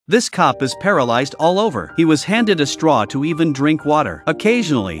This cop is paralyzed all over. He was handed a straw to even drink water.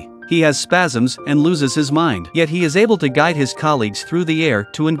 Occasionally, he has spasms and loses his mind. Yet he is able to guide his colleagues through the air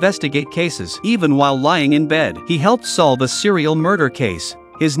to investigate cases. Even while lying in bed, he helped solve a serial murder case.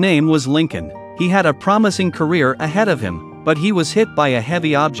 His name was Lincoln. He had a promising career ahead of him, but he was hit by a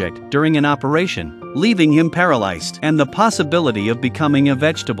heavy object during an operation, leaving him paralyzed and the possibility of becoming a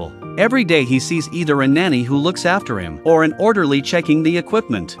vegetable. Every day he sees either a nanny who looks after him, or an orderly checking the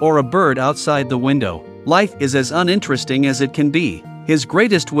equipment, or a bird outside the window. Life is as uninteresting as it can be. His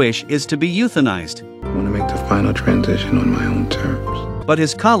greatest wish is to be euthanized. I want to make the final transition on my own terms. But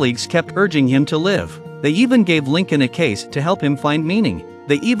his colleagues kept urging him to live. They even gave Lincoln a case to help him find meaning.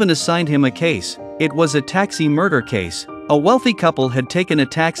 They even assigned him a case. It was a taxi murder case. A wealthy couple had taken a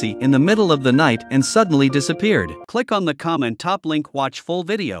taxi in the middle of the night and suddenly disappeared. Click on the comment top link, watch full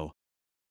video.